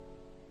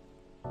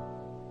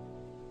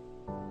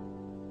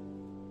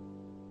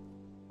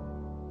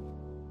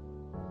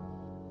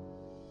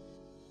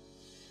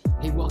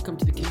Welcome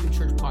to the Kingdom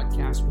Church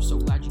Podcast. We're so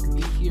glad you can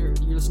be here.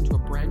 You're listening to a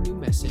brand new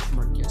message from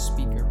our guest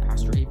speaker,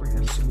 Pastor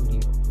Abraham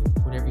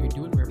Samudio. Whatever you're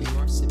doing, wherever you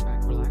are, sit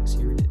back, relax.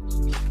 Here it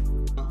is.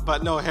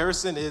 But no,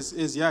 Harrison is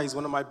he's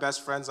one of my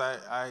best friends.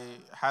 I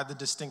had the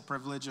distinct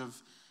privilege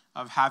of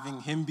having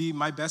him be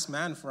my best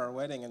man for our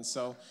wedding. And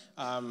so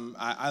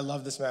I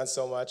love this man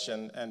so much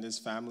and his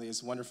family,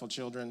 his wonderful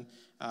children,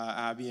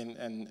 Abby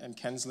and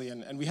Kensley.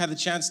 And we had the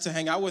chance to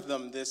hang out with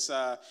them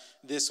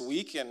this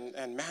week.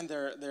 And man,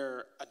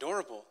 they're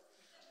adorable.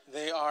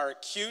 They are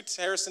cute.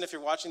 Harrison, if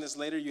you're watching this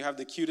later, you have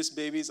the cutest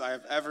babies I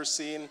have ever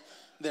seen.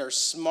 They're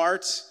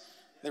smart.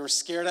 They were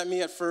scared at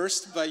me at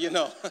first, but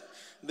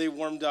they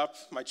warmed up.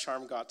 My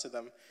charm got to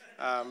them.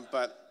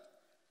 But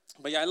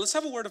yeah, let's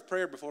have a word of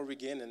prayer before we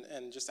begin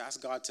and just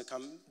ask God to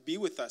come be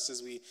with us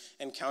as we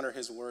encounter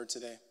his word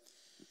today.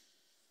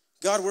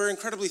 God, we're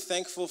incredibly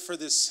thankful for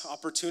this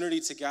opportunity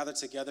to gather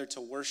together,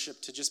 to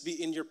worship, to just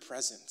be in your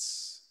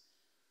presence,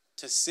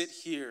 to sit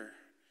here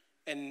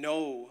and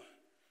know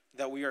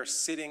that we are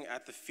sitting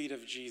at the feet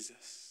of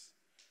Jesus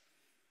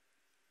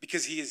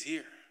because he is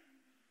here,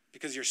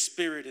 because your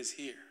spirit is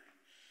here.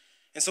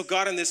 And so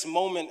God, in this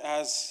moment,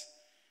 as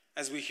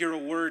we hear a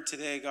word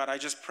today, God, I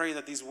just pray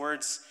that these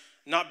words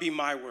not be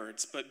my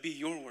words, but be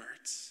your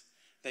words.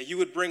 That you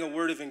would bring a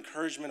word of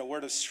encouragement, a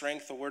word of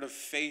strength, a word of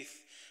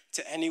faith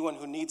to anyone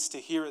who needs to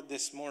hear it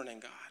this morning,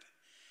 God.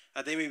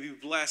 That they may be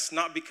blessed,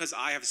 not because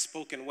I have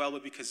spoken well,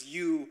 but because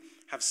you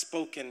have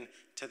spoken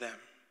to them,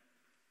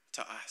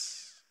 to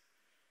us.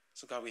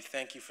 So God, we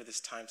thank you for this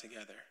time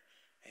together.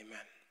 Amen.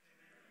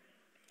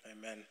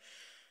 Amen.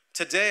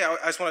 Today,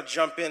 I just want to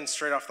jump in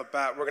straight off the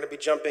bat. We're going to be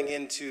jumping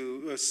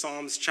into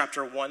Psalms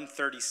chapter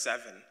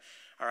 137.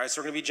 All right,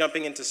 so we're going to be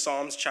jumping into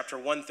Psalms chapter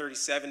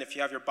 137. If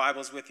you have your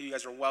Bibles with you, you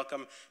guys are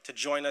welcome to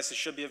join us. It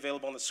should be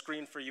available on the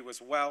screen for you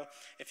as well,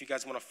 if you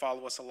guys want to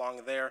follow us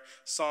along there.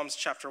 Psalms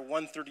chapter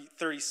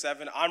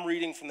 137. I'm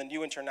reading from the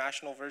New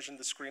International Version.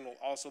 The screen will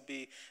also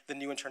be the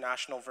New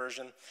International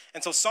Version.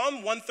 And so Psalm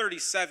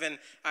 137,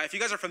 if you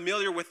guys are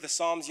familiar with the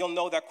Psalms, you'll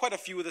know that quite a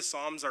few of the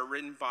Psalms are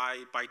written by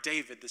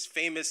David, this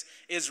famous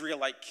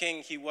Israelite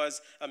king. He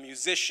was a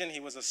musician. He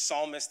was a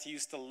psalmist. He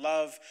used to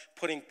love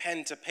putting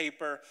pen to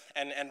paper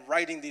and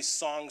writing these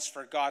songs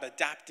for God,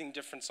 adapting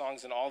different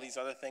songs and all these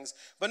other things.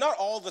 But not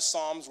all the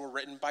Psalms were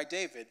written by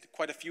David.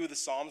 Quite a few of the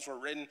Psalms were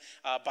written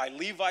by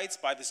Levites,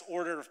 by this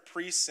order of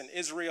priests in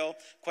Israel.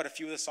 Quite a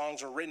few of the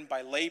songs were written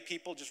by lay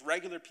people, just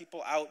regular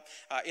people out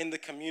in the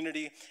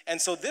community. And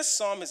so this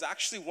psalm is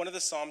actually one of the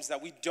Psalms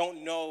that we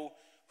don't know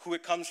who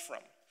it comes from.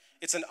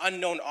 It's an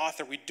unknown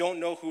author. We don't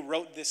know who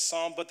wrote this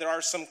psalm, but there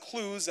are some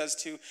clues as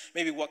to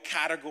maybe what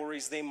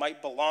categories they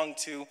might belong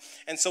to.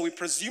 And so we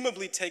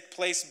presumably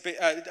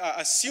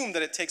assume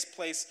that it takes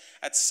place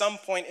at some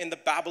point in the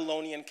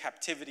Babylonian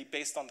captivity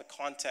based on the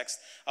context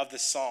of the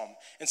psalm.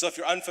 And so if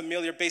you're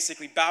unfamiliar,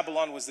 basically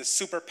Babylon was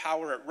this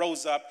superpower. It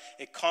rose up,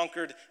 it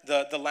conquered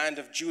the land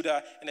of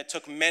Judah, and it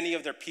took many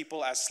of their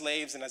people as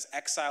slaves and as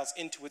exiles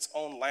into its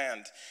own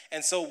land.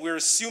 And so we're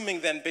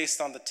assuming then,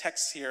 based on the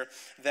text here,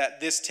 that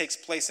this takes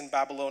place in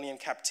Babylonian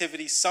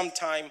captivity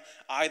sometime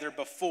either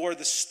before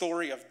the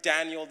story of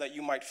Daniel that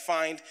you might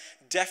find,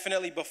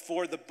 definitely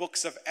before the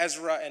books of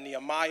Ezra and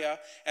Nehemiah.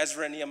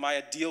 Ezra and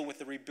Nehemiah deal with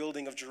the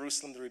rebuilding of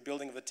Jerusalem, the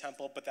rebuilding of the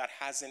temple, but that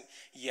hasn't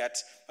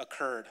yet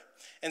occurred.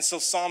 And so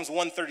Psalms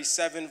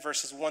 137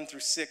 verses 1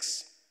 through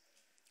 6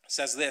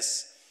 says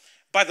this: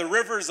 "By the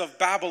rivers of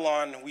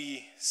Babylon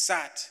we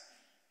sat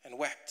and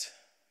wept.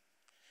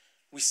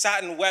 We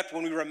sat and wept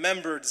when we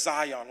remembered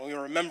Zion, when we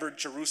remembered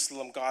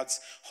Jerusalem,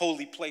 God's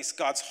holy place,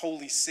 God's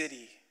holy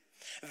city.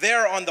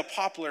 There on the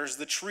poplars,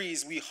 the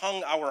trees, we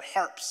hung our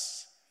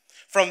harps.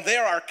 From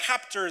there our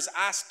captors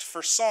asked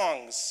for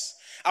songs.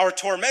 Our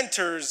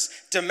tormentors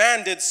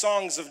demanded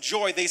songs of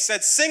joy. They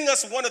said, 'Sing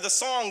us one of the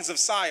songs of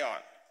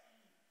Zion.'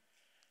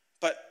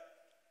 But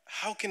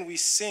how can we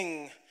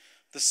sing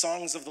the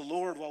songs of the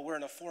Lord while we're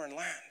in a foreign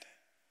land?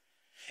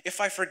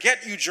 If I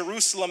forget you,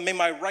 Jerusalem, may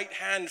my right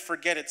hand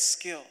forget its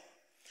skill.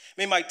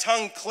 May my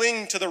tongue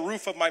cling to the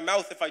roof of my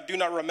mouth if I do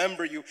not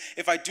remember you,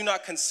 if I do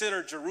not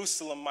consider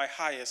Jerusalem my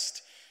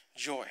highest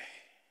joy."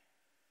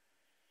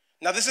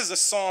 Now, this is a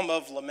psalm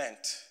of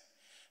lament.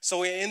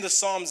 So in the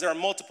Psalms, there are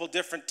multiple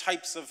different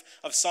types of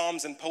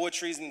psalms and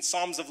poetries, and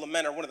psalms of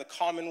lament are one of the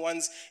common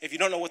ones. If you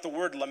don't know what the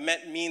word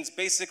lament means,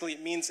 basically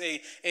it means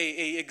a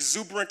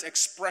exuberant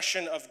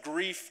expression of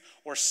grief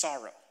or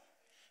sorrow.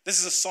 This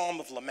is a psalm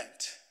of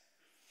lament.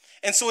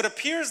 And so it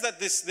appears that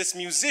this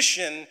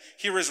musician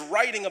here is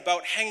writing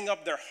about hanging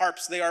up their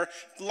harps. They are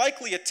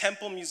likely a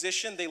temple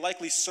musician. They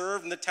likely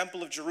served in the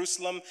temple of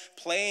Jerusalem,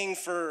 playing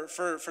for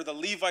the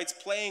Levites,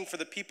 playing for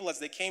the people as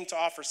they came to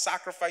offer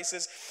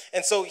sacrifices.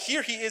 And so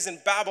here he is in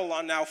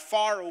Babylon now,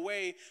 far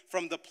away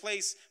from the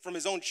place, from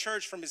his own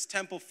church, from his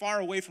temple,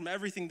 far away from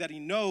everything that he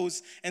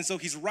knows. And so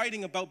he's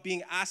writing about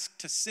being asked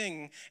to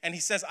sing. And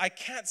he says, "I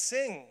can't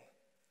sing.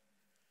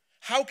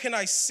 How can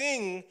I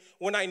sing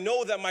when I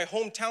know that my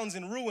hometown's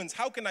in ruins?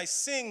 How can I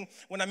sing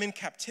when I'm in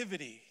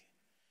captivity?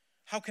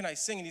 How can I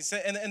sing? And he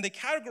said, and they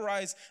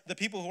categorize the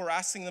people who are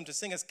asking them to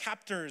sing as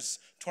captors,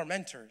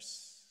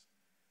 tormentors.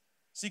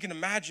 So you can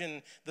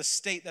imagine the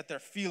state that they're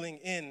feeling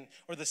in,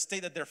 or the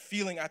state that they're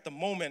feeling at the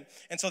moment.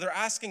 And so they're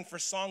asking for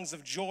songs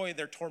of joy,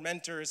 their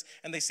tormentors,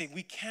 and they say,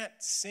 we can't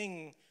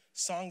sing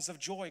songs of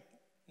joy,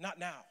 not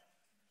now,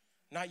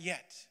 not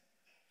yet,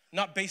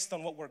 not based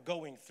on what we're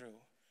going through.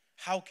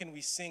 How can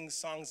we sing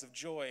songs of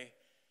joy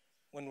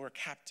when we're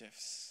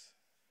captives?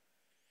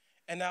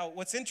 And now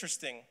what's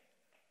interesting,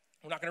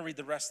 I'm not going to read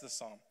the rest of the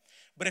psalm,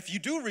 but if you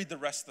do read the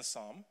rest of the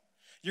psalm,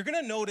 you're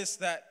going to notice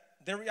that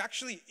there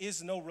actually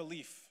is no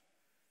relief.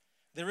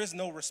 There is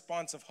no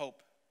response of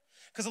hope.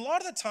 Because a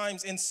lot of the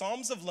times in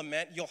Psalms of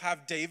Lament, you'll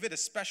have David,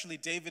 especially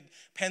David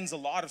pens a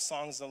lot of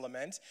songs of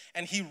lament,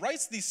 and he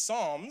writes these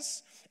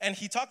psalms, and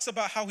he talks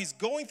about how he's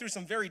going through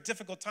some very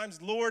difficult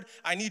times. Lord,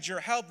 I need your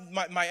help.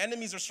 My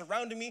enemies are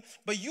surrounding me.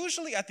 But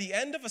usually at the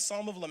end of a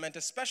Psalm of Lament,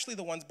 especially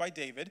the ones by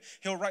David,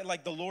 he'll write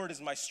like, the Lord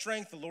is my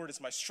strength, the Lord is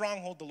my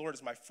stronghold, the Lord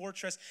is my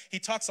fortress. He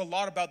talks a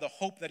lot about the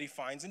hope that he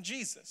finds in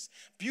Jesus.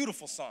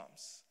 Beautiful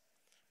Psalms.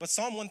 But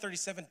Psalm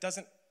 137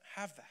 doesn't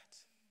have that.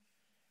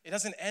 It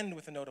doesn't end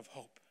with a note of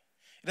hope.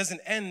 It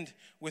doesn't end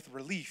with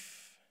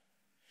relief.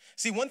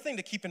 See, one thing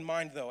to keep in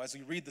mind, though, as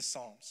we read the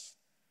Psalms,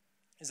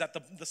 is that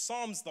the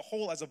Psalms, the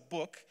whole as a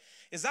book,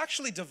 is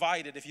actually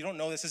divided, if you don't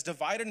know this, is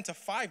divided into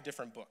 5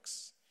 different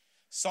books.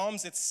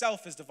 Psalms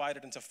itself is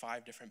divided into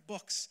 5 different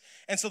books.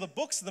 And so the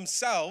books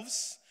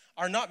themselves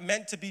are not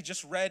meant to be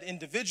just read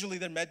individually,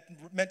 they're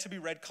meant to be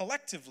read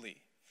collectively.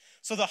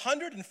 So the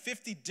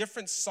 150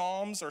 different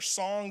psalms or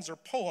songs or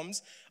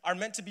poems are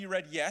meant to be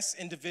read, yes,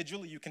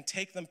 individually. You can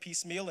take them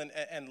piecemeal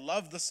and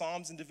love the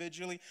psalms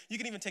individually. You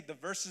can even take the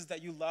verses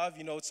that you love.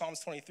 You know,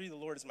 Psalms 23, the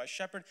Lord is my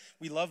shepherd.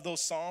 We love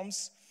those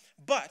psalms.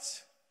 But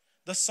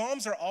the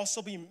psalms are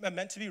also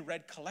meant to be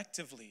read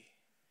collectively.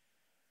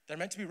 They're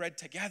meant to be read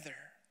together.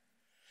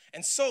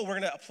 And so we're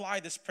going to apply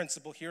this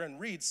principle here and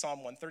read Psalm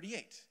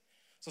 138.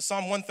 So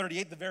Psalm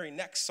 138, the very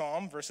next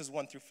psalm, verses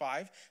 1 through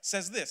 5,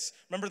 says this.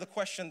 Remember the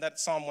question that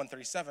Psalm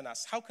 137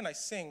 asks, how can I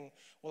sing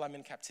while I'm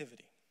in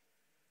captivity?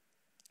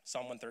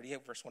 Psalm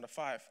 138, verse 1 to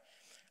 5.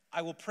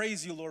 I will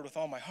praise you, Lord, with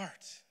all my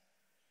heart.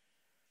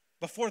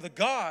 Before the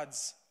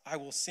gods, I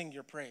will sing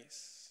your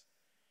praise.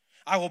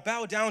 I will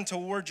bow down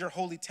toward your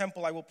holy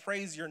temple. I will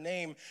praise your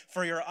name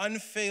for your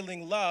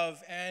unfailing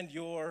love and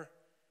your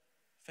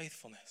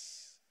faithfulness.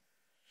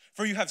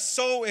 For you have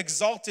so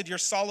exalted your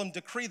solemn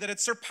decree that it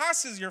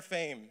surpasses your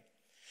fame.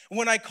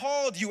 When I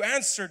called, you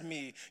answered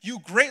me. You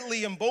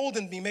greatly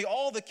emboldened me. May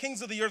all the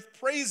kings of the earth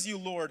praise you,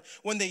 Lord,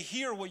 when they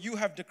hear what you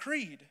have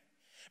decreed.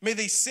 May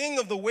they sing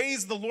of the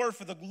ways of the Lord,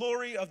 for the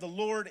glory of the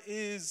Lord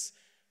is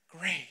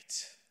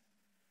great.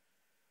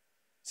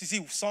 So you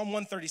see, Psalm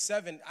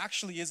 137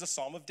 actually is a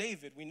psalm of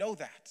David. We know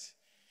that.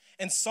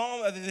 And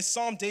this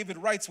psalm David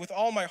writes, with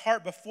all my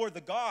heart before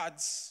the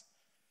gods,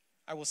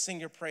 I will sing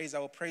your praise. I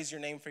will praise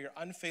your name for your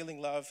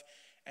unfailing love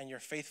and your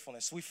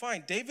faithfulness. So we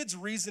find David's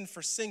reason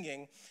for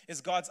singing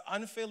is God's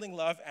unfailing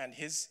love and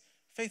his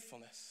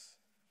faithfulness.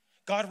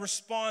 God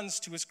responds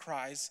to his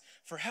cries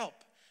for help.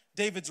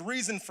 David's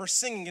reason for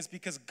singing is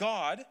because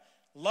God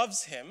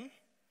loves him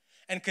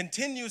and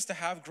continues to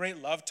have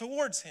great love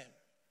towards him.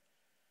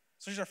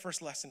 So here's our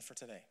first lesson for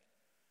today.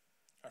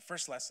 Our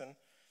first lesson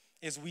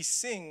is we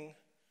sing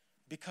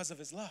because of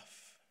his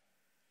love.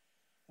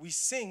 We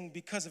sing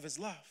because of his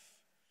love.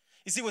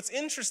 You see, what's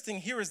interesting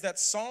here is that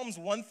Psalms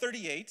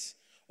 138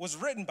 was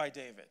written by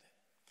David.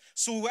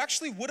 So it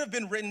actually would have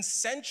been written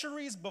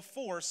centuries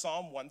before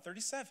Psalm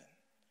 137.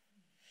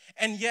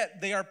 And yet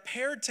they are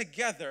paired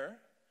together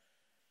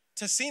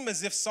to seem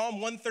as if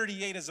Psalm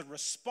 138 is a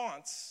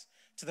response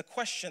to the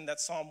question that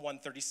Psalm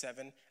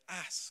 137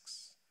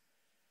 asks.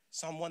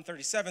 Psalm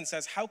 137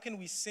 says, how can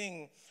we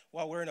sing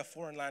while we're in a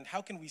foreign land?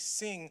 How can we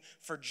sing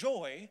for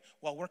joy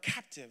while we're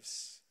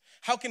captives?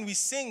 How can we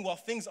sing while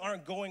things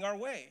aren't going our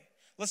way?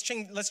 Let's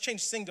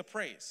change sing to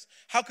praise.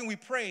 How can we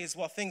praise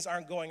while things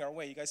aren't going our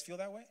way? You guys feel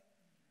that way?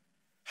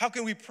 How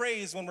can we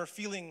praise when we're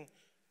feeling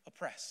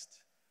oppressed?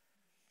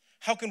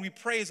 How can we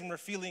praise when we're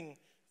feeling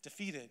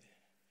defeated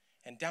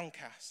and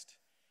downcast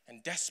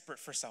and desperate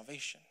for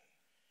salvation?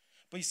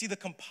 But you see, the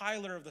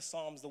compiler of the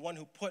Psalms, the one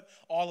who put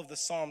all of the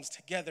Psalms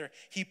together,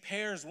 he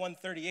pairs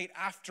 138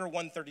 after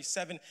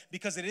 137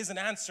 because it is an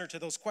answer to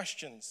those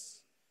questions.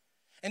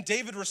 And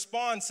David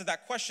responds to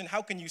that question,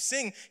 how can you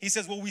sing? He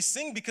says, well, we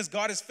sing because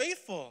God is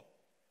faithful.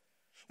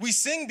 We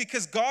sing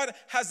because God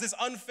has this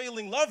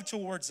unfailing love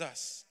towards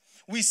us.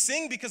 We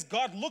sing because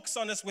God looks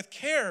on us with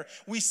care.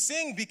 We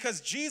sing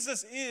because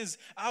Jesus is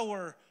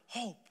our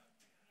hope.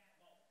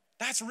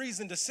 That's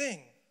reason to sing.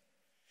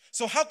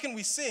 So how can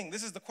we sing?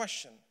 This is the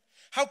question.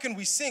 How can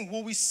we sing?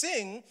 Well, we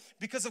sing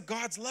because of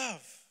God's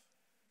love.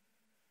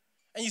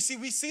 And you see,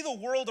 we see the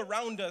world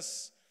around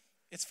us,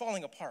 it's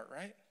falling apart,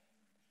 right?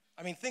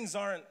 I mean, things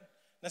aren't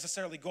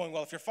necessarily going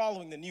well. If you're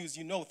following the news,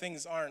 you know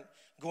things aren't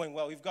going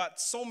well. We've got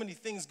so many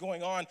things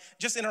going on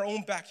just in our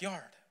own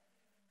backyard,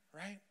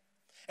 right?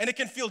 And it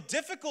can feel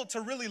difficult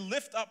to really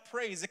lift up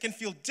praise. It can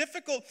feel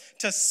difficult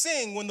to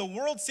sing when the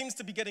world seems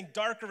to be getting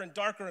darker and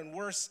darker and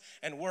worse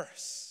and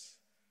worse.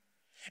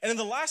 And in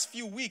the last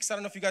few weeks, I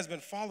don't know if you guys have been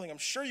following, I'm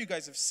sure you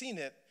guys have seen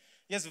it.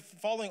 He is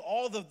following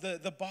all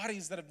the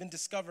bodies that have been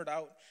discovered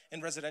out in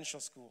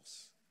residential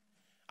schools.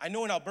 I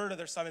know in Alberta,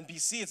 there's some. In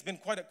BC, it's been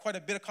quite a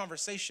bit of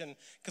conversation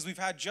because we've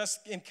had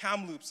just in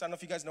Kamloops, I don't know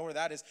if you guys know where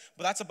that is,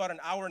 but that's about an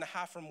hour and a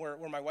half from where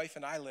my wife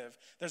and I live.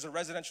 There's a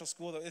residential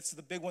school. It's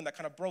the big one that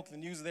kind of broke the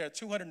news there.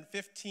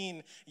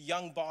 215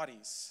 young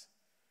bodies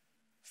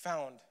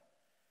found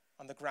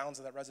on the grounds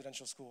of that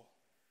residential school.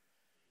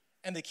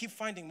 And they keep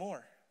finding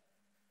more.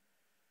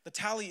 The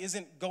tally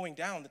isn't going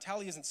down. The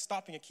tally isn't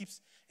stopping. It keeps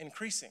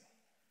increasing.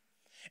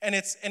 And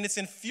it's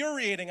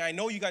infuriating. I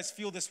know you guys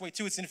feel this way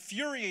too. It's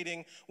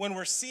infuriating when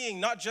we're seeing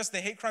not just the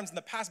hate crimes in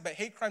the past, but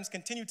hate crimes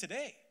continue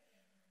today,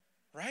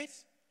 right?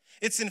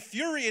 It's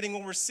infuriating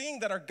when we're seeing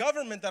that our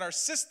government, that our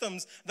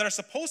systems that are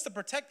supposed to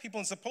protect people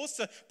and supposed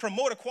to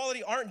promote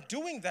equality aren't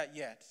doing that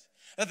yet.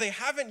 That they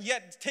haven't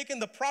yet taken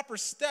the proper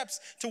steps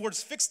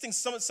towards fixing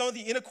some of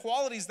the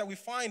inequalities that we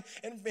find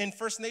in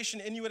First Nation,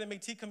 Inuit, and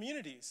Métis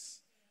communities.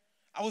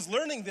 I was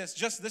learning this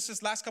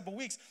just last couple of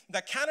weeks,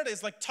 that Canada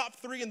is like top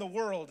 3 in the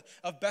world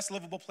of best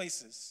livable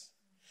places.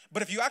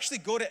 But if you actually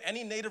go to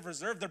any native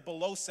reserve, they're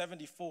below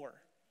 74.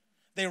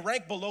 They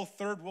rank below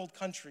third world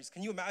countries.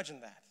 Can you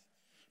imagine that?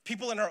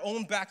 People in our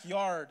own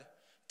backyard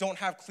don't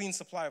have clean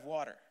supply of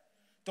water,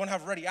 don't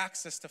have ready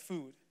access to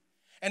food.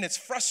 And it's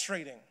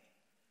frustrating.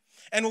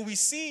 And when we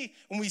see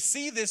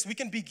this, we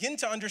can begin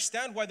to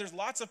understand why there's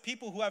lots of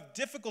people who have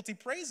difficulty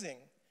praising,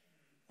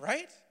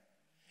 right?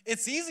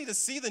 It's easy to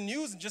see the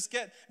news and just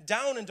get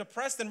down and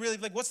depressed and really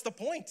like, what's the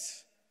point?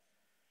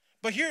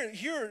 But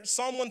here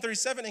Psalm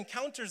 137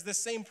 encounters this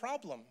same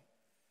problem.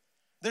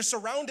 They're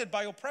surrounded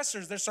by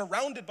oppressors. They're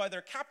surrounded by their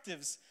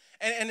captives.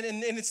 And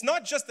it's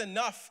not just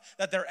enough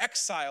that they're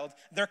exiled.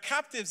 They're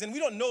captives, and we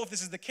don't know if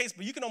this is the case,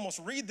 but you can almost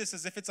read this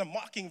as if it's a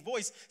mocking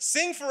voice.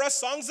 Sing for us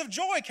songs of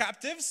joy,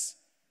 captives.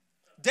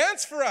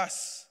 Dance for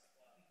us.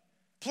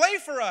 Play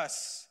for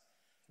us.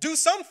 Do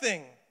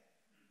something.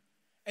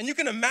 And you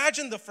can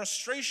imagine the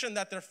frustration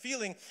that they're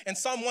feeling. And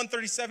Psalm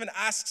 137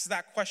 asks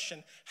that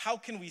question: how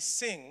can we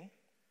sing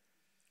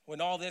when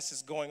all this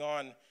is going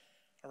on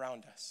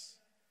around us?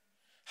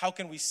 How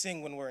can we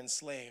sing when we're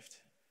enslaved?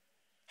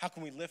 How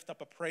can we lift up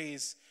a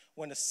praise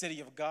when the city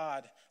of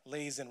God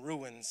lays in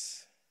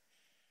ruins?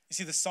 You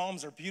see, the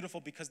Psalms are beautiful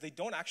because they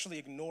don't actually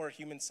ignore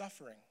human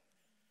suffering.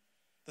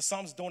 The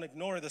Psalms don't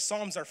ignore it. The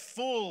Psalms are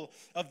full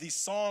of these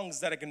songs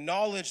that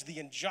acknowledge the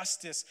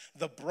injustice,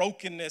 the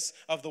brokenness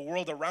of the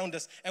world around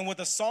us. And what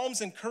the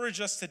Psalms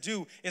encourage us to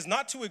do is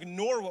not to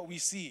ignore what we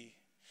see,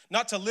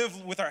 not to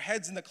live with our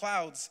heads in the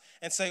clouds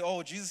and say,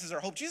 oh, Jesus is our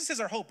hope. Jesus is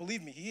our hope,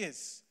 believe me, he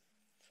is.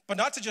 But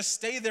not to just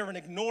stay there and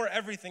ignore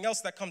everything else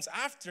that comes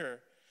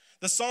after.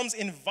 The Psalms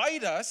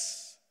invite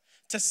us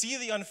to see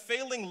the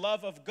unfailing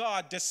love of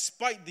God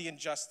despite the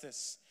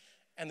injustice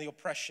and the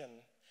oppression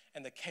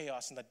and the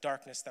chaos and the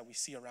darkness that we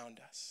see around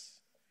us.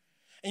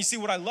 And you see,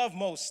 what I love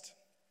most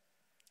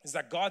is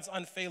that God's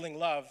unfailing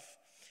love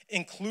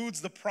includes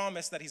the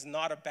promise that he's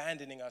not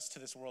abandoning us to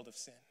this world of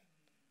sin,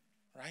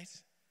 right?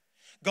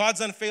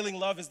 God's unfailing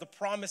love is the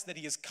promise that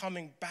he is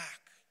coming back,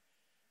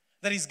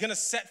 that he's going to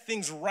set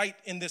things right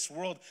in this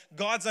world.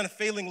 God's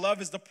unfailing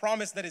love is the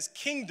promise that his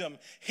kingdom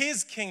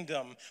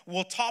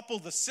will topple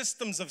the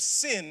systems of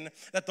sin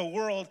that the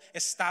world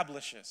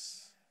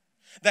establishes.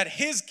 That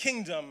his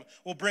kingdom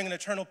will bring an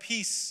eternal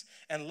peace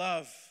and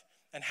love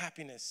and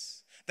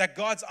happiness. That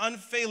God's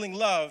unfailing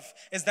love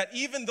is that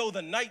even though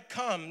the night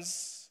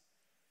comes,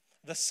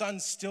 the sun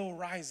still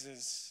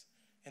rises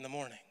in the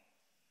morning.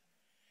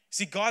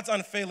 See, God's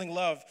unfailing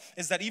love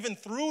is that even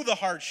through the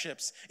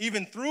hardships,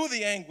 even through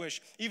the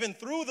anguish, even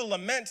through the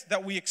lament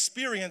that we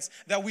experience,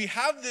 that we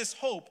have this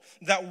hope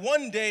that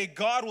one day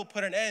God will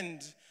put an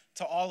end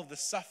to all of the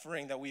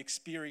suffering that we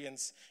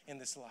experience in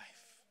this life.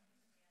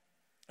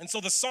 And so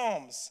the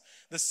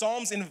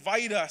Psalms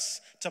invite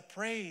us to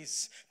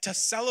praise, to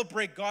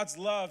celebrate God's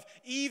love,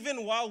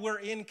 even while we're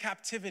in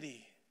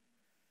captivity,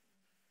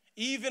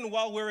 even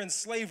while we're in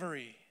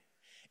slavery,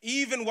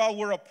 even while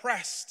we're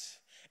oppressed,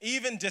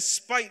 even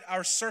despite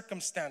our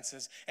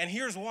circumstances. And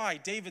here's why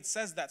David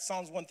says that,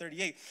 Psalms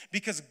 138,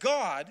 because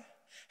God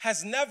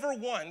has never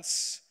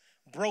once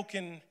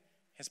broken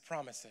his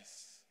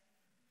promises.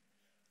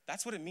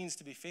 That's what it means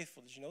to be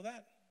faithful. Did you know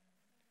that?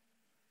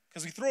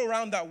 Because we throw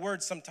around that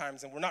word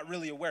sometimes and we're not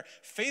really aware.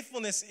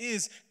 Faithfulness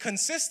is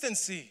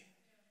consistency.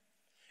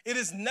 It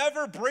is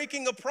never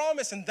breaking a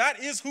promise, and that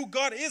is who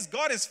God is.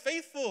 God is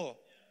faithful.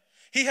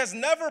 He has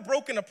never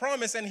broken a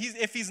promise, and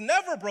if he's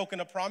never broken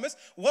a promise,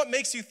 what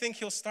makes you think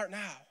he'll start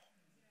now?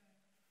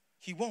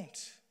 He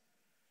won't.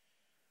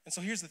 And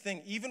so here's the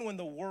thing. Even when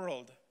the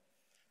world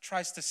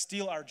tries to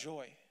steal our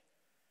joy,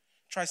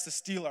 tries to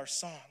steal our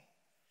song,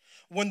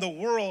 when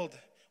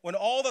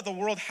all that the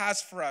world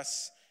has for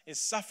us is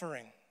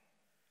suffering,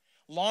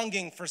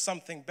 longing for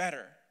something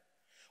better,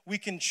 we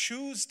can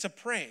choose to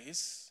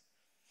praise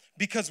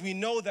because we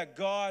know that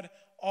God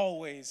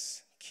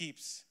always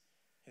keeps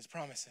his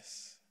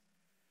promises.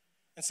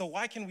 And so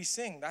why can we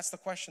sing? That's the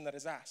question that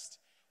is asked.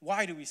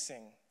 Why do we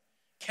sing?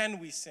 Can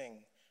we sing?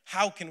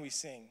 How can we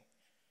sing?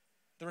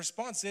 The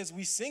response is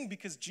we sing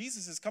because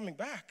Jesus is coming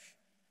back.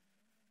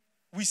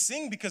 We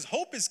sing because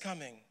hope is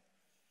coming.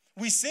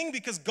 We sing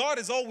because God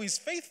is always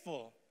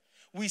faithful.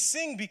 We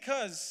sing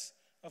because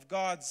of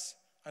God's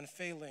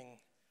unfailing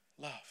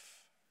love.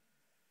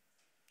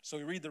 So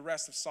we read the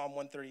rest of Psalm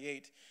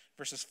 138,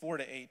 verses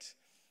 4-8. It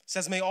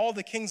says, may all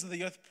the kings of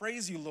the earth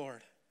praise you,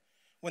 Lord,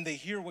 when they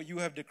hear what you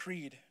have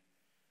decreed.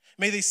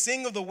 May they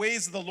sing of the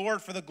ways of the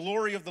Lord, for the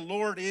glory of the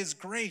Lord is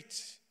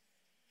great.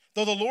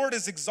 Though the Lord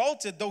is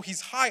exalted, though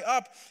he's high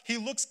up, he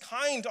looks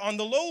kind on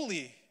the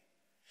lowly.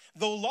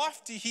 Though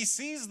lofty, he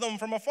sees them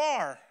from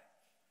afar.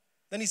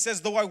 Then he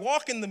says, though I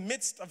walk in the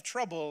midst of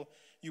trouble,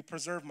 you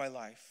preserve my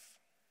life.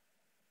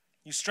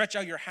 You stretch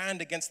out your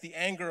hand against the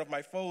anger of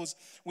my foes.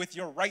 With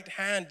your right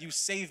hand you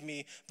save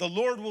me. The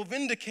Lord will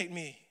vindicate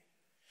me.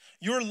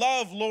 Your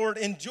love, Lord,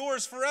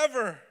 endures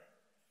forever.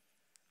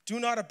 Do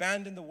not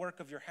abandon the work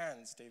of your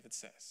hands, David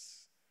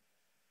says.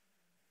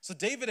 So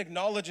David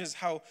acknowledges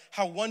how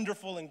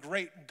wonderful and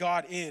great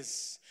God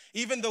is.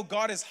 Even though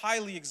God is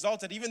highly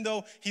exalted, even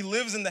though he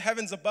lives in the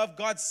heavens above,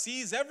 God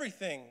sees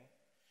everything.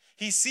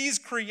 He sees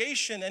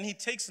creation and he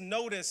takes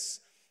notice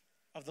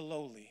of the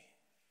lowly.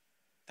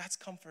 That's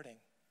comforting.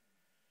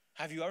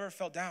 Have you ever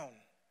felt down?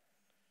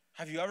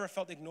 Have you ever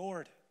felt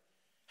ignored?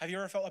 Have you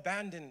ever felt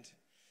abandoned?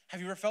 Have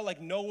you ever felt like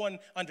no one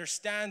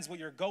understands what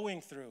you're going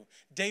through?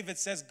 David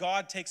says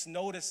God takes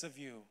notice of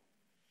you.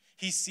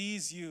 He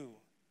sees you.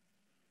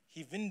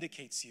 He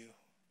vindicates you.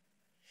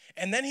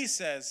 And then he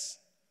says,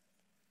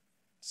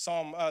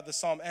 the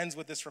psalm ends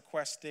with this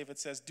request. David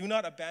says, do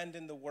not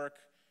abandon the work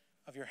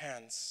of your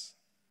hands.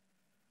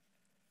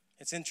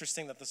 It's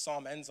interesting that the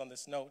psalm ends on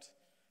this note,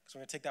 because we're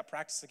going to take that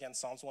practice again,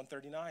 Psalms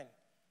 139,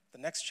 the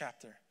next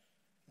chapter,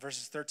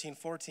 verses 13,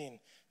 14.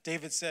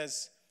 David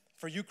says,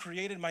 for you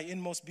created my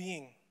inmost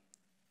being.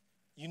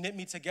 You knit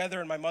me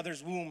together in my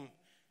mother's womb.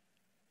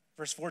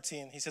 Verse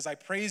 14, he says, I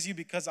praise you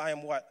because I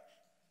am what?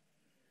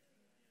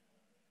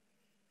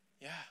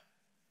 Yeah.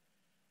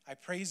 I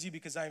praise you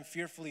because I am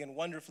fearfully and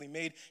wonderfully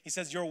made. He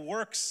says, your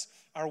works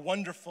are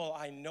wonderful.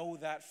 I know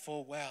that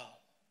full well.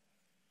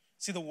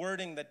 See, the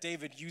wording that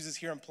David uses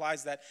here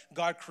implies that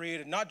God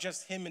created not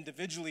just him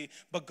individually,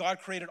 but God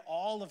created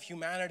all of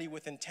humanity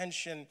with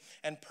intention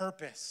and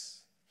purpose.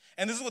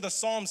 And this is what the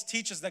Psalms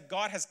teach us, that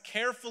God has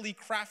carefully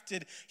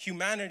crafted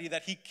humanity,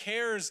 that he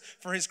cares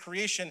for his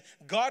creation.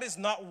 God is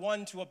not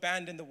one to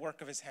abandon the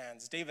work of his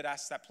hands. David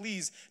asks that,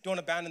 please don't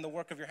abandon the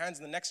work of your hands.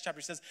 In the next chapter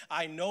he says,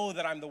 I know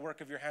that I'm the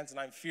work of your hands and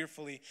I'm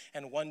fearfully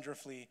and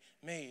wonderfully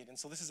made. And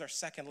so this is our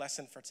second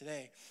lesson for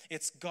today.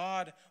 It's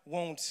God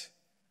won't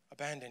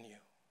abandon you.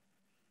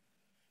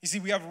 You see,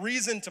 we have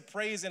reason to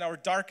praise in our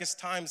darkest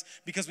times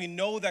because we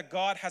know that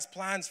God has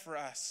plans for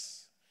us.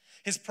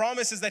 His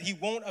promise is that he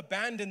won't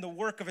abandon the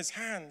work of his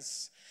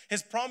hands.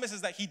 His promise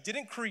is that he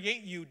didn't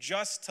create you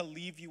just to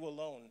leave you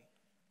alone.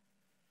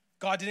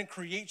 God didn't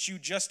create you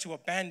just to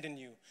abandon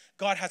you.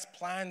 God has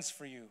plans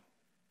for you.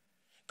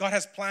 God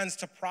has plans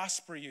to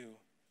prosper you,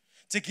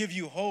 to give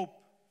you hope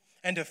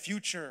and a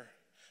future,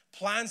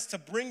 plans to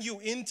bring you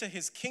into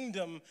his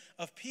kingdom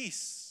of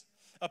peace,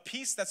 a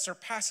peace that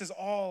surpasses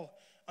all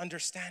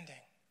understanding.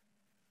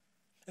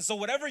 And so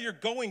whatever you're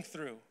going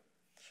through,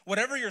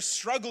 whatever you're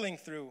struggling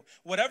through,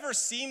 whatever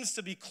seems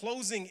to be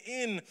closing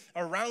in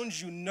around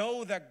you,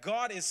 know that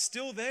God is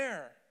still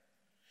there.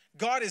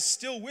 God is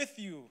still with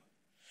you.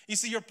 You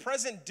see, your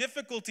present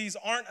difficulties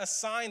aren't a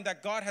sign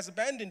that God has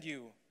abandoned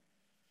you.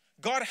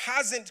 God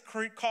hasn't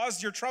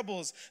caused your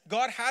troubles.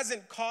 God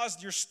hasn't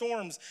caused your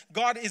storms.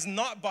 God is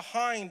not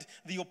behind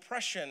the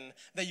oppression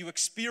that you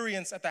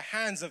experience at the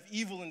hands of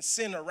evil and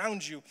sin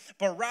around you,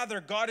 but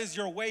rather God is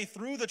your way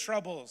through the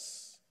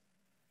troubles.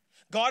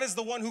 God is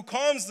the one who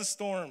calms the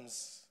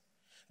storms.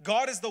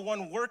 God is the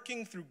one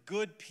working through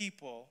good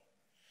people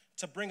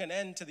to bring an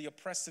end to the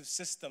oppressive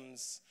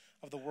systems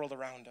of the world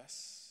around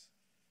us.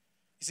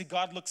 You see,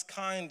 God looks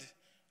kind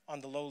on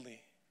the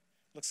lowly.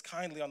 Looks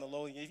kindly on the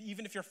lowly.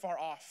 Even if you're far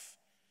off,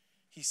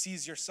 he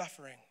sees your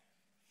suffering.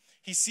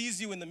 He sees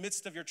you in the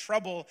midst of your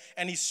trouble,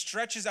 and he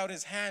stretches out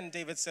his hand,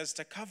 David says,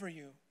 to cover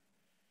you.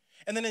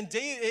 And then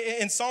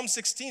in Psalm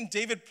 16,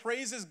 David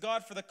praises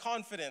God for the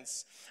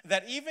confidence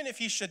that even if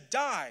he should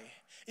die,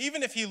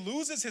 even if he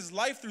loses his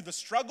life through the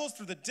struggles,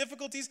 through the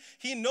difficulties,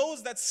 he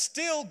knows that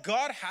still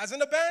God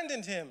hasn't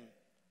abandoned him.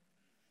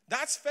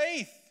 That's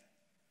faith.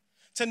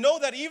 To know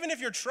that even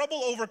if your trouble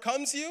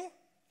overcomes you,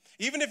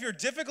 even if your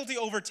difficulty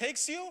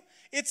overtakes you,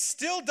 it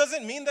still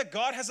doesn't mean that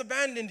God has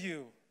abandoned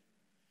you.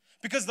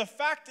 Because the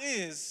fact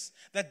is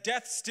that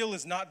death still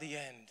is not the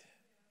end.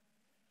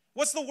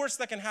 What's the worst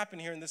that can happen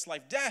here in this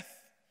life? Death,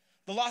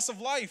 the loss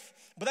of life.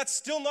 But that's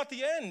still not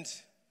the end.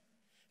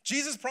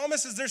 Jesus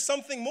promises there's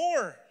something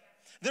more.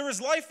 There is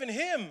life in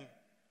him.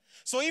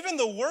 So even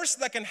the worst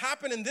that can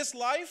happen in this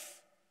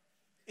life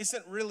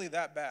isn't really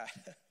that bad.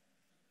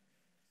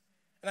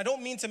 And I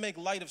don't mean to make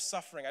light of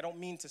suffering. I don't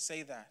mean to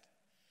say that.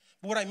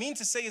 But what I mean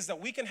to say is that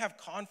we can have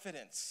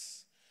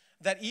confidence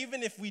that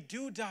even if we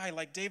do die,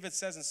 like David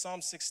says in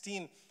Psalm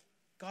 16,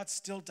 God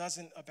still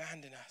doesn't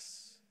abandon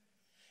us.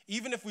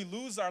 Even if we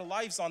lose our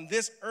lives on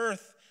this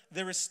earth,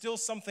 there is still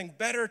something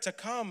better to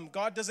come.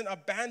 God doesn't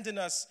abandon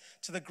us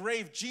to the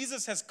grave.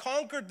 Jesus has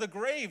conquered the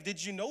grave.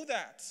 Did you know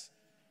that?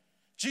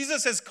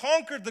 Jesus has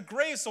conquered the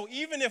grave, so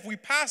even if we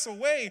pass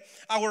away,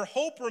 our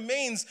hope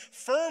remains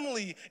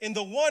firmly in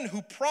the one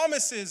who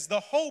promises the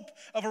hope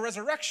of a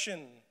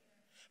resurrection.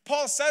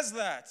 Paul says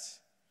that.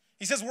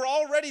 He says we're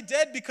already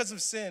dead because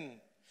of sin,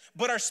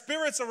 but our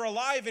spirits are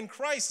alive in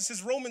Christ. This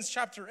is Romans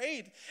chapter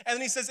 8. And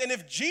then he says, and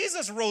if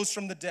Jesus rose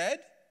from the dead,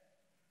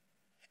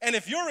 and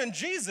if you're in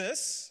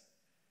Jesus,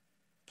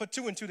 put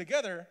 2 and 2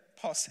 together,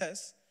 Paul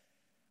says,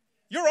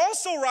 you're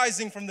also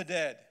rising from the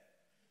dead.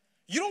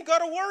 You don't got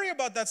to worry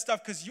about that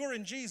stuff because you're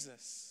in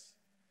Jesus.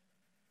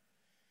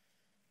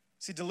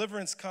 See,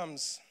 deliverance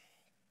comes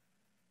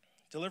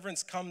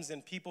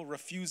in people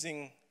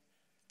refusing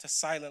to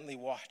silently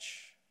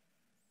watch.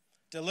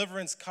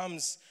 Deliverance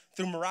comes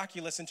through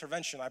miraculous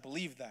intervention. I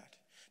believe that.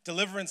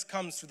 Deliverance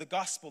comes through the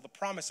gospel, the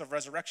promise of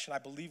resurrection. I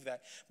believe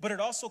that. But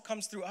it also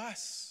comes through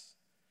us.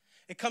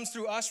 It comes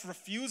through us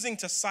refusing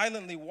to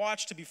silently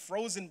watch, to be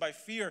frozen by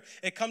fear.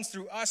 It comes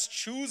through us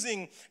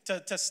choosing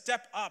to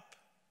step up,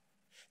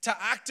 to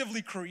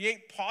actively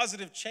create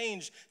positive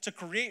change, to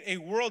create a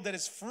world that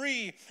is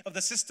free of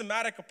the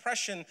systematic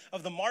oppression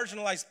of the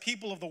marginalized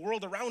people of the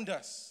world around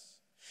us.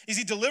 You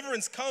see,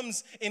 deliverance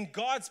comes in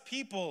God's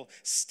people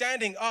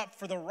standing up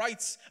for the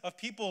rights of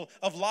people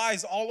of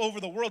lies all over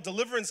the world.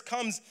 Deliverance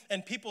comes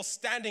in people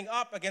standing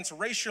up against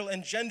racial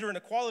and gender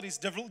inequalities.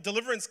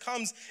 Deliverance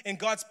comes in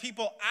God's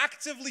people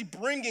actively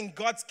bringing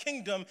God's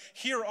kingdom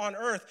here on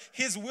earth.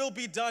 His will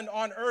be done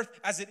on earth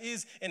as it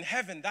is in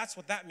heaven. That's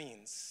what that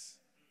means.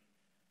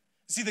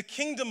 See, the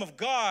kingdom of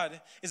God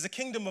is the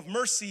kingdom of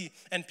mercy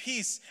and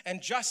peace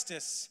and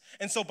justice.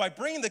 And so by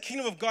bringing the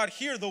kingdom of God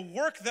here, the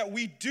work that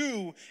we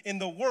do in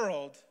the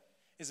world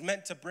is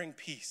meant to bring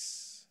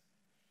peace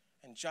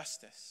and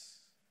justice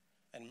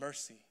and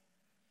mercy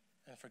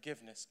and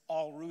forgiveness,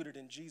 all rooted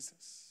in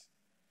Jesus.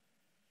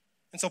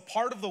 And so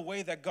part of the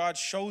way that God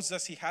shows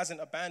us he hasn't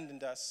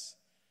abandoned us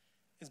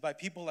is by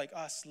people like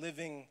us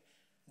living,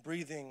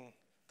 breathing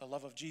the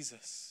love of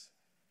Jesus.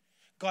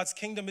 God's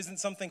kingdom isn't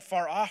something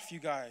far off, you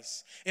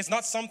guys. It's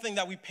not something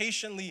that we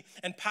patiently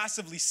and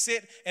passively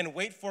sit and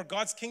wait for.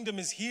 God's kingdom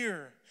is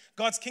here.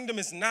 God's kingdom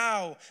is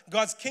now.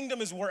 God's kingdom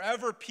is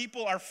wherever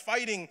people are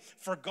fighting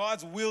for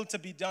God's will to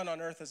be done on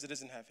earth as it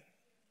is in heaven.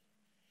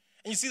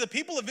 And you see, the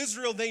people of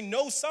Israel, they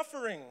know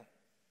suffering.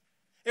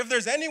 If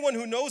there's anyone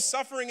who knows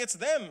suffering, it's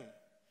them.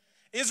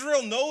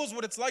 Israel knows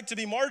what it's like to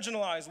be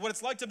marginalized, what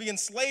it's like to be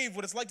enslaved,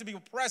 what it's like to be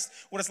oppressed,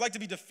 what it's like to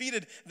be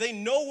defeated. They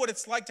know what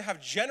it's like to have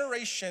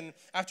generation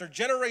after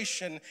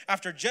generation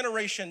after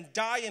generation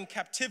die in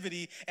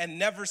captivity and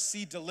never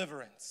see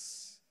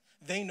deliverance.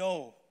 They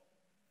know.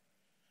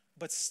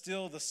 But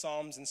still the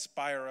Psalms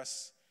inspire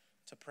us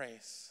to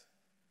praise,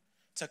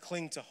 to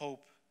cling to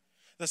hope.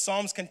 The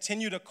Psalms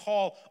continue to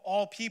call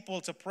all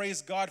people to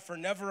praise God for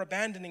never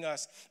abandoning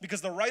us,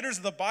 because the writers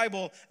of the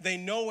Bible, they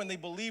know and they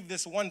believe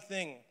this one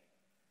thing.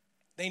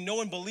 They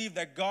know and believe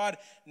that God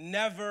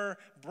never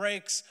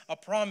breaks a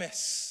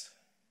promise.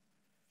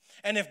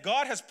 And if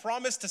God has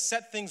promised to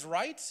set things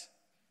right,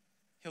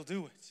 he'll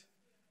do it.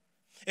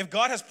 If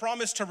God has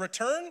promised to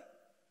return,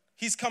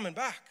 he's coming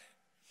back.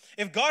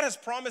 If God has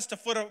promised to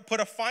put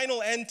a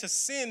final end to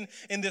sin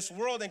in this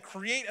world and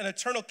create an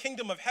eternal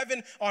kingdom of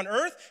heaven on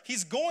earth,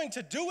 he's going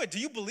to do it. Do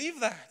you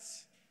believe that?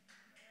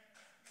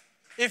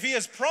 If he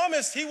has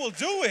promised, he will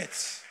do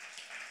it.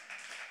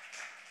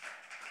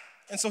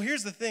 And so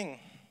here's the thing.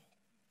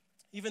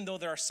 Even though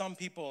there are some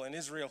people in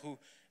Israel who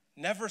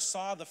never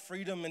saw the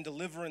freedom and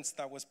deliverance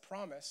that was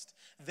promised,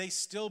 they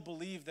still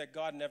believe that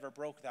God never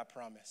broke that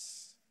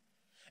promise.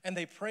 And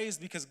they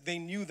praised because they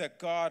knew that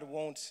God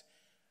won't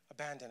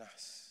abandon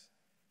us.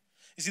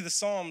 You see, the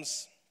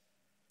Psalms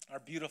are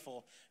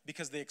beautiful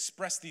because they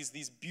express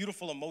these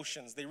beautiful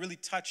emotions. They really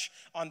touch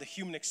on the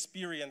human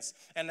experience.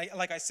 And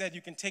like I said,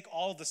 you can take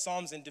all of the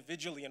Psalms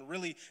individually and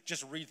really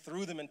just read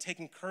through them and take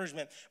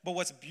encouragement. But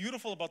what's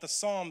beautiful about the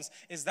Psalms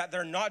is that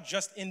they're not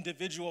just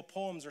individual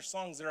poems or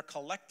songs. They're a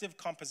collective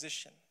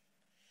composition.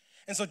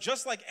 And so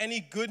just like any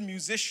good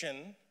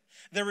musician,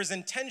 there is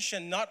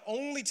intention not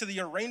only to the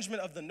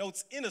arrangement of the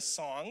notes in a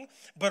song,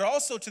 but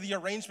also to the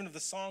arrangement of the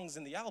songs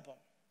in the album.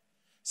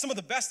 Some of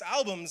the best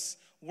albums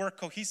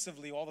work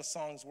cohesively, all the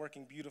songs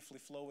working beautifully,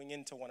 flowing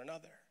into one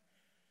another.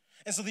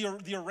 And so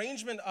the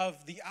arrangement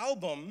of the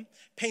album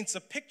paints a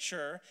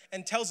picture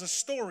and tells a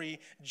story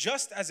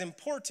just as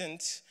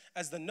important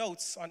as the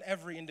notes on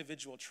every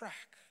individual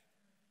track.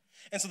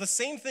 And so the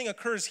same thing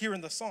occurs here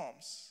in the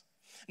Psalms.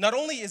 Not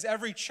only is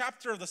every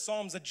chapter of the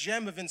Psalms a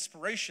gem of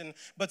inspiration,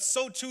 but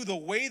so too the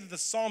way that the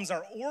Psalms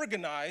are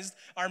organized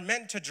are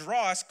meant to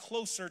draw us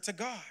closer to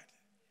God.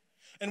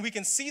 And we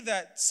can see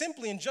that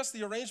simply in just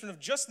the arrangement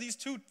of just these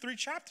 2-3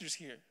 chapters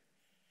here.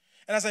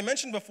 And as I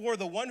mentioned before,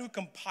 the one who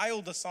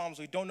compiled the Psalms,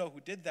 we don't know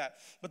who did that,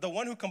 but the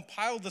one who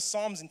compiled the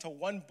Psalms into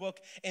one book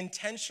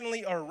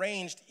intentionally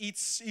arranged each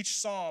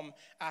psalm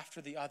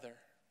after the other.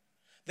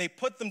 They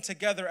put them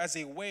together as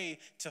a way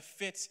to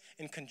fit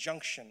in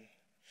conjunction.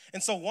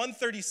 And so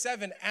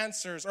 138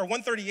 answers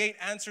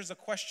a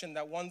question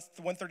that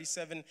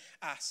 137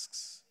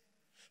 asks.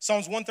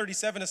 Psalms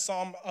 137 is a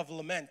psalm of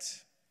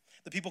lament.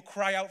 The people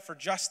cry out for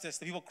justice.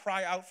 The people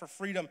cry out for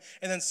freedom.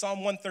 And then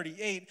Psalm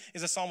 138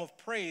 is a psalm of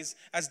praise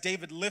as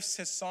David lifts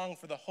his song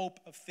for the hope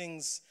of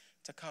things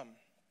to come.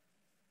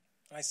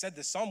 And I said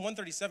this, Psalm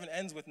 137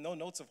 ends with no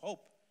notes of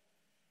hope.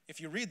 If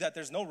you read that,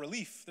 there's no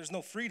relief. There's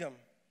no freedom.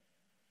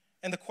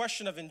 And the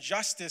question of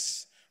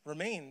injustice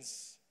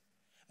remains.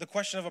 The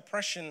question of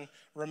oppression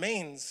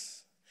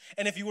remains.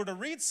 And if you were to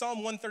read Psalm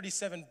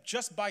 137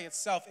 just by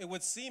itself, it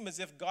would seem as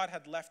if God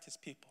had left his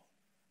people.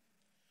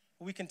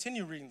 But we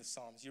continue reading the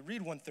Psalms. You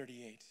read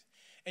 138,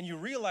 and you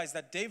realize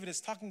that David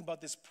is talking about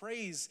this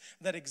praise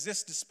that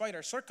exists despite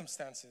our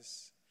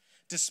circumstances,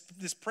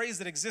 this praise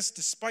that exists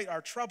despite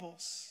our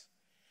troubles.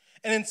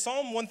 And in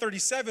Psalm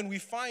 137, we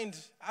find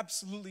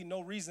absolutely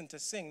no reason to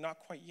sing, not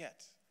quite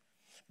yet.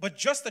 But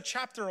just a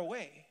chapter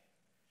away,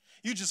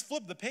 you just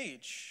flip the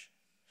page.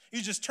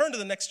 You just turn to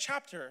the next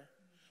chapter.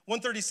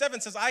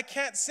 137 says, I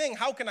can't sing.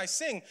 How can I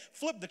sing?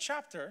 Flip the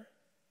chapter.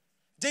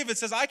 David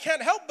says, I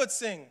can't help but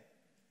sing.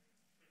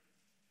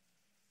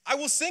 I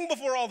will sing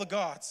before all the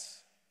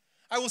gods.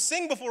 I will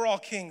sing before all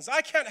kings.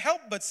 I can't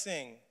help but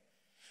sing.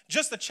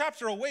 Just a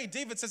chapter away,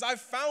 David says,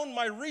 I've found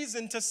my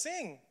reason to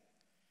sing.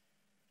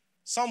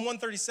 Psalm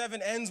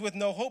 137 ends with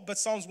no hope, but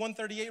Psalms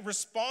 138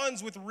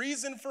 responds with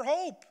reason for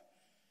hope.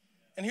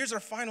 And here's our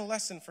final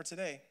lesson for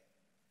today.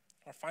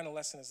 Our final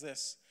lesson is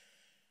this.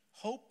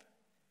 Hope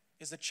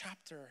is a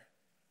chapter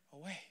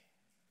away.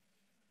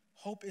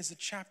 Hope is a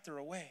chapter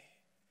away.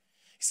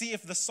 See,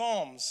 if the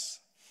Psalms,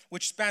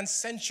 which span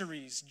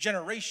centuries,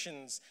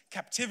 generations,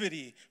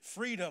 captivity,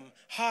 freedom,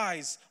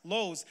 highs,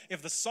 lows,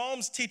 if the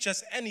Psalms teach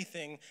us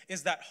anything,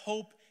 is that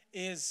hope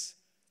is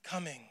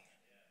coming.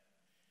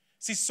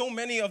 See, so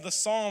many of the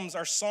Psalms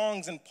are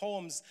songs and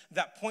poems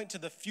that point to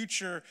the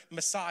future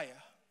Messiah,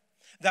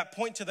 that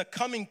point to the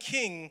coming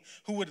king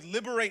who would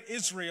liberate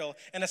Israel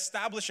and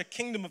establish a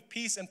kingdom of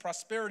peace and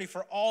prosperity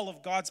for all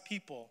of God's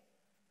people.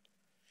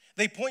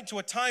 They point to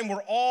a time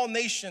where all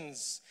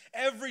nations,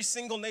 every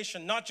single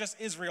nation, not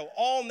just Israel,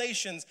 all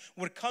nations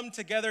would come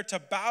together to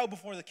bow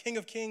before the King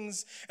of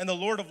Kings and the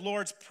Lord of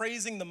Lords,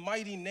 praising the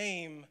mighty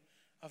name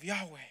of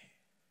Yahweh.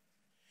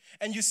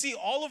 And you see,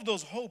 all of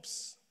those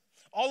hopes,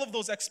 all of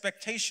those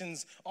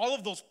expectations, all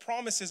of those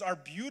promises are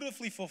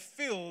beautifully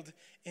fulfilled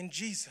in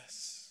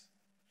Jesus.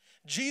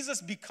 Jesus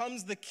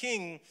becomes the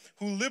king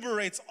who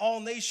liberates all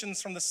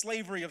nations from the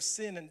slavery of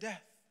sin and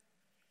death.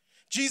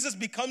 Jesus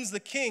becomes the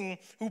king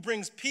who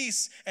brings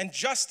peace and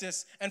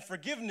justice and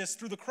forgiveness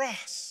through the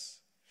cross.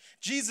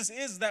 Jesus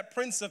is that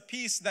Prince of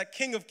Peace, that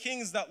King of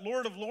Kings, that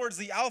Lord of Lords,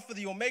 the Alpha,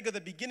 the Omega, the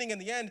beginning and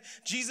the end.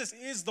 Jesus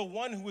is the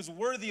one who is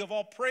worthy of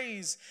all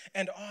praise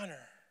and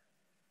honor.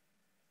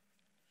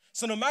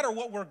 So no matter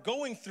what we're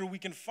going through, we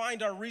can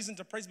find our reason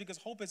to praise because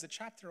hope is a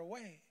chapter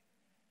away.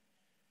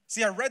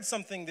 See, I read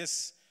something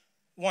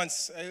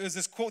once. It was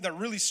this quote that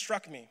really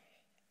struck me.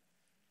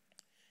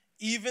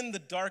 Even the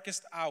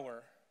darkest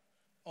hour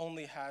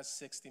only has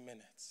 60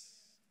 minutes.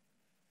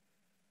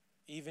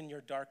 Even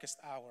your darkest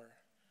hour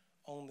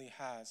only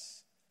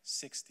has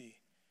 60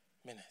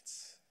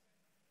 minutes.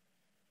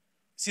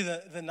 See,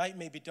 the night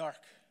may be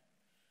dark,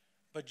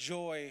 but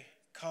joy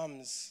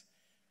comes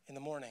in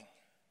the morning.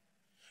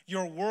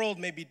 Your world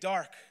may be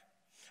dark,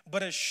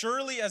 but as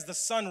surely as the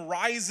sun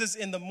rises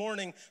in the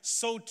morning,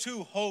 so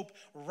too hope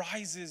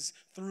rises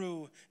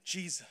through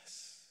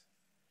Jesus.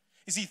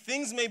 You see,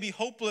 things may be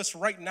hopeless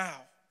right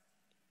now.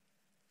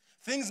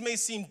 Things may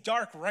seem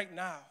dark right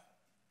now.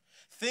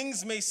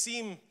 Things may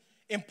seem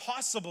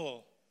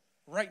impossible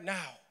right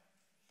now.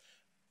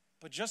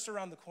 But just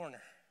around the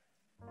corner,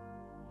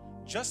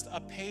 just a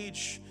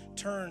page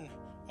turn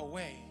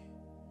away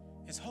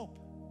is hope.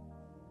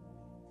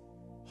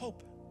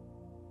 Hope.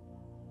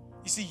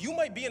 You see, you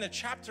might be in a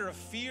chapter of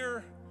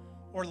fear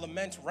or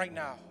lament right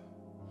now.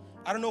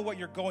 I don't know what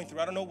you're going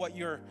through. I don't know what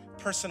your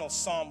personal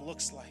psalm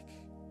looks like.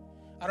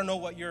 I don't know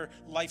what your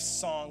life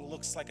song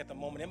looks like at the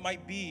moment. It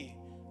might be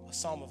a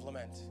psalm of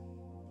lament.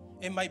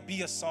 It might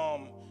be a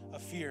psalm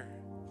of fear.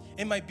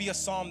 It might be a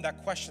psalm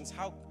that questions,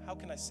 how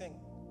can I sing?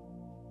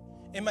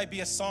 It might be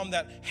a psalm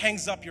that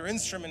hangs up your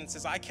instrument and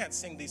says, I can't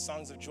sing these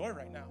songs of joy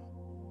right now.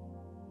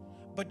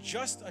 But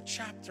just a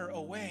chapter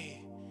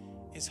away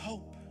is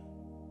hope.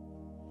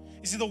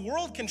 You see, the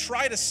world can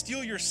try to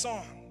steal your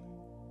song.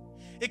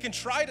 It can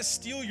try to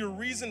steal your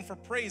reason for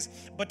praise.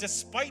 But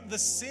despite the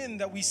sin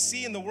that we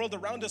see in the world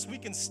around us, we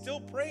can still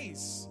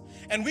praise.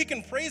 And we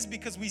can praise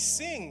because we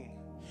sing.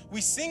 We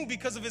sing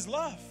because of his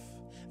love.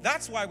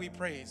 That's why we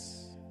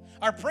praise.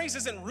 Our praise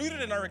isn't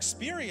rooted in our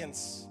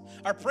experience.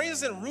 Our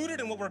praise isn't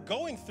rooted in what we're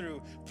going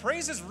through.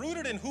 Praise is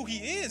rooted in who he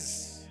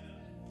is.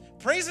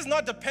 Praise is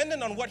not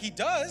dependent on what he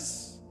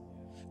does.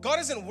 God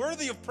isn't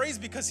worthy of praise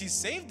because he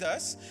saved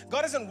us.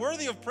 God isn't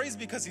worthy of praise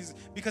because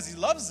he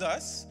loves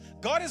us.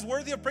 God is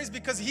worthy of praise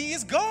because he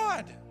is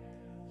God.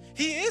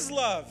 He is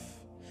love.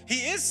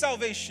 He is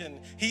salvation.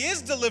 He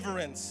is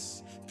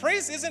deliverance.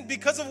 Praise isn't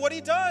because of what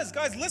he does.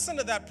 Guys, listen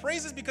to that.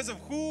 Praise is because of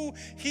who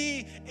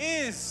he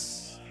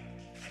is.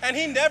 And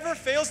he never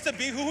fails to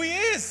be who he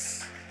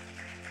is.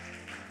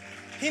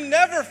 He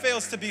never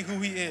fails to be who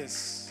he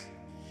is.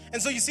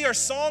 And so you see, our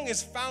song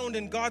is found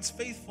in God's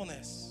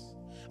faithfulness.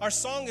 Our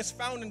song is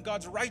found in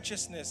God's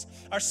righteousness.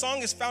 Our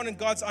song is found in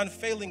God's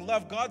unfailing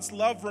love. God's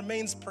love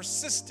remains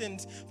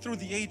persistent through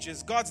the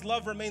ages. God's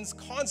love remains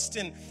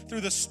constant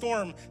through the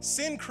storm.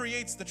 Sin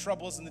creates the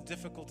troubles and the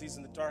difficulties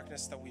and the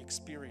darkness that we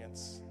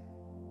experience.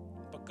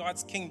 But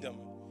God's kingdom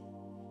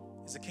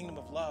is a kingdom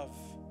of love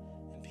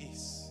and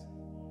peace.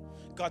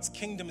 God's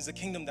kingdom is a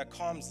kingdom that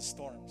calms the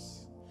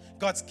storms.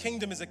 God's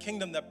kingdom is a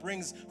kingdom that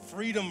brings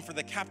freedom for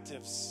the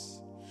captives.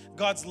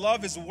 God's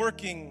love is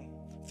working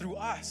through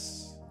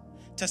us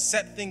to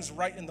set things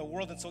right in the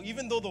world. And so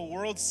even though the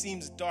world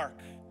seems dark,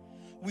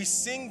 we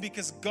sing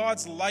because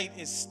God's light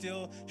is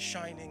still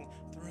shining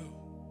through.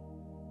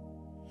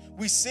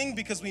 We sing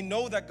because we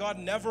know that God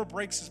never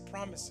breaks his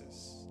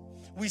promises.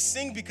 We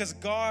sing because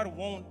God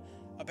won't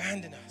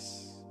abandon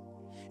us.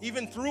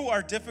 Even through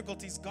our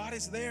difficulties, God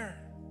is there.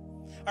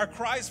 Our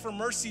cries for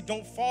mercy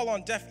don't fall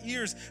on deaf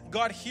ears.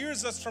 God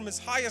hears us from his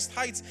highest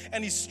heights,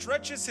 and he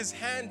stretches his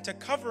hand to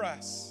cover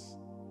us.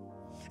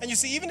 And you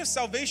see, even if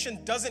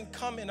salvation doesn't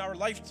come in our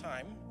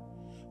lifetime,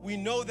 we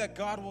know that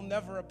God will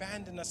never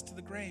abandon us to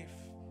the grave.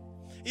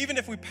 Even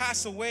if we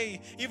pass away,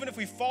 even if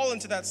we fall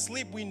into that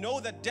sleep, we know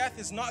that death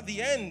is not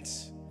the end.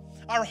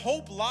 Our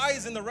hope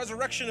lies in the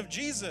resurrection of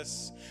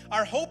Jesus.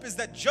 Our hope is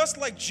that just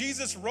like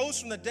Jesus rose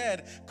from the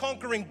dead,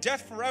 conquering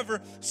death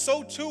forever,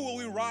 so too will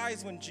we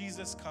rise when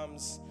Jesus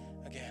comes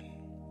again.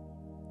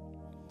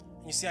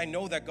 And you see, I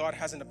know that God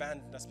hasn't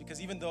abandoned us,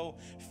 because even though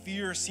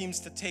fear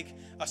seems to take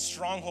a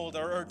stronghold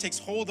or takes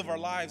hold of our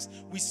lives,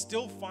 we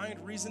still find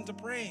reason to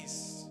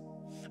praise.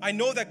 I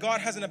know that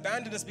God hasn't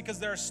abandoned us because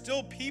there are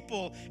still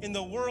people in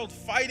the world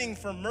fighting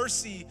for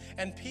mercy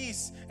and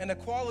peace and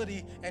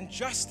equality and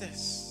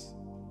justice.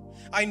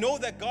 I know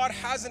that God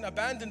hasn't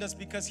abandoned us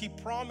because he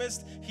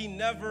promised he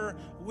never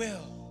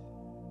will.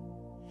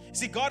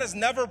 See, God has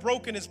never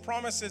broken his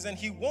promises, and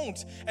he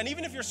won't. And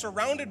even if you're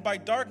surrounded by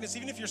darkness,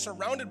 even if you're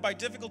surrounded by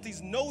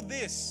difficulties, know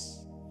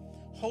this: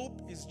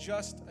 hope is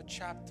just a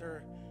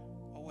chapter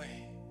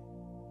away.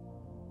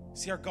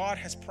 See, our God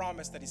has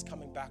promised that he's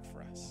coming back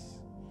for us.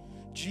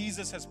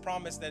 Jesus has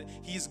promised that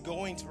he is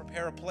going to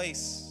prepare a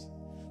place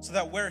so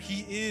that where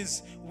he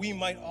is, we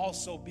might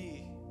also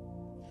be.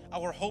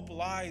 Our hope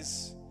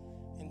lies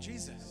in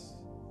Jesus.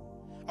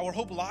 Our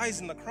hope lies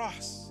in the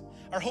cross.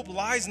 Our hope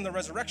lies in the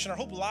resurrection. Our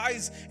hope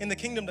lies in the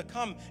kingdom to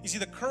come. You see,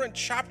 the current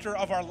chapter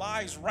of our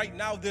lives right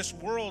now, this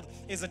world,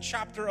 is a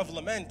chapter of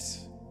lament.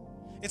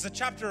 It's a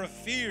chapter of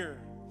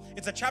fear.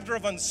 It's a chapter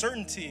of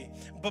uncertainty.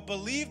 But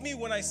believe me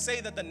when I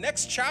say that the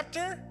next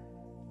chapter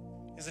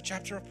is a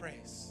chapter of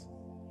praise.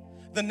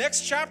 The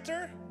next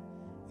chapter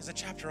is a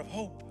chapter of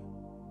hope.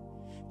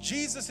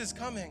 Jesus is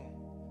coming.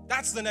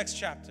 That's the next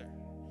chapter.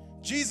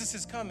 Jesus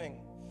is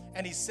coming,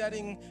 and he's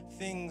setting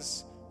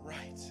things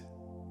right.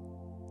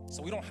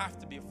 So we don't have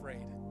to be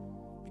afraid,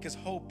 because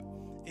hope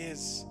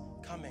is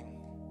coming.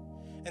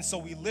 And so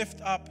we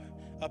lift up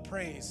a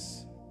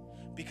praise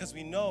because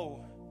we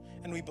know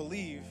and we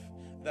believe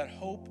that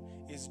hope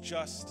is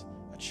just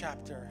a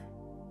chapter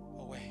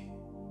away.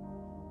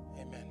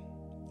 Amen.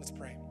 Let's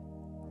pray.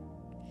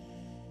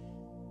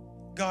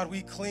 God,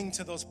 we cling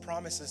to those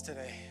promises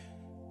today.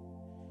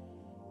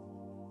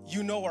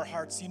 You know our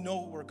hearts. You know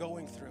what we're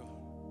going through.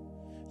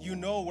 You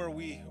know where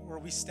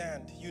we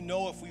stand. You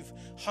know if we've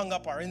hung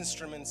up our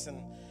instruments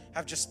and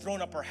have just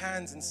thrown up our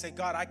hands and say,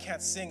 God, I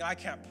can't sing, I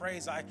can't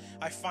praise, I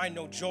find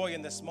no joy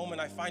in this moment,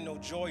 I find no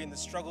joy in the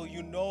struggle.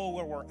 You know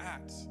where we're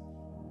at.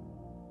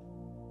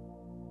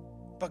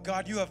 But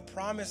God, you have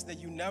promised that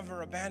you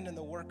never abandon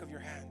the work of your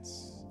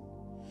hands.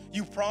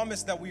 You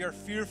promised that we are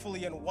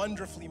fearfully and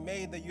wonderfully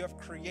made, that you have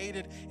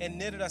created and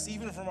knitted us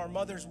even from our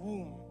mother's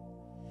womb,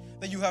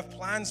 that you have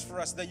plans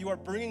for us, that you are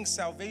bringing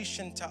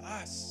salvation to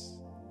us.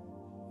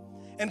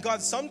 And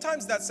God,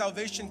 sometimes that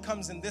salvation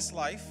comes in this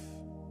life,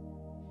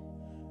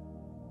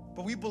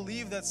 but we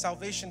believe that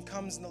salvation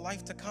comes in the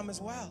life to come as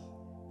well.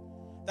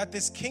 That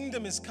this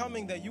kingdom is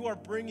coming, that you are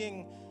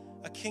bringing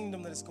a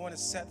kingdom that is going to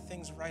set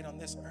things right on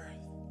this earth.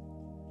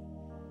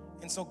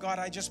 And so God,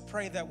 I just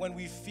pray that when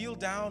we feel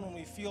down, when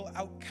we feel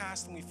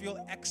outcast, when we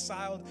feel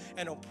exiled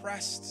and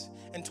oppressed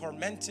and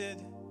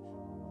tormented,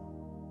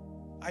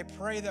 I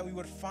pray that we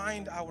would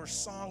find our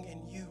song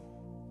in you,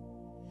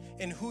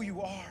 in who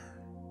you are,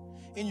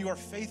 in your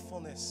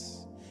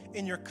faithfulness,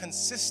 in your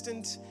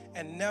consistent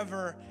and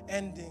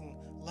never-ending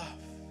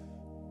love.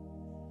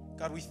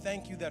 God, we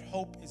thank you that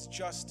hope is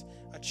just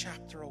a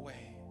chapter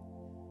away,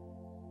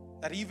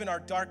 that even our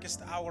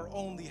darkest hour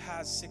only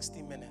has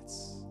 60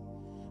 minutes.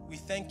 We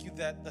thank you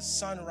that the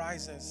sun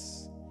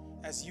rises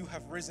as you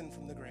have risen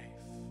from the grave,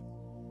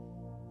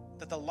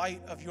 that the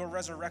light of your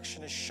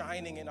resurrection is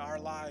shining in our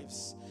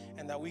lives,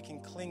 and that we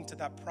can cling to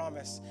that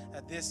promise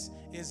that this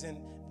isn't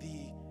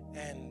the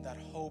end, that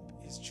hope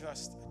is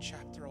just a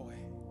chapter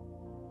away.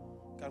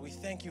 God, we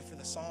thank you for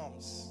the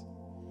Psalms,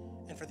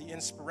 and for the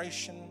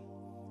inspiration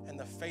and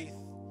the faith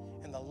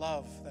and the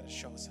love that it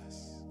shows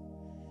us.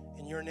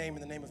 In your name,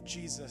 in the name of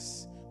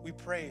Jesus, we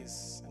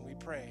praise and we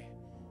pray.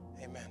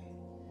 Amen.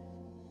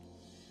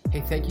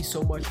 Hey, thank you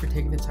so much for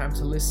taking the time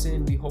to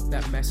listen. We hope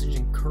that message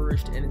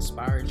encouraged and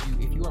inspired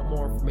you. If you want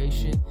more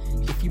information,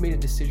 if you made a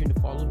decision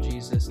to follow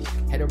Jesus,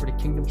 head over to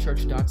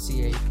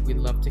kingdomchurch.ca. We'd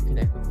love to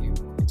connect with you.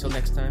 Until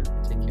next time,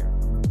 take care.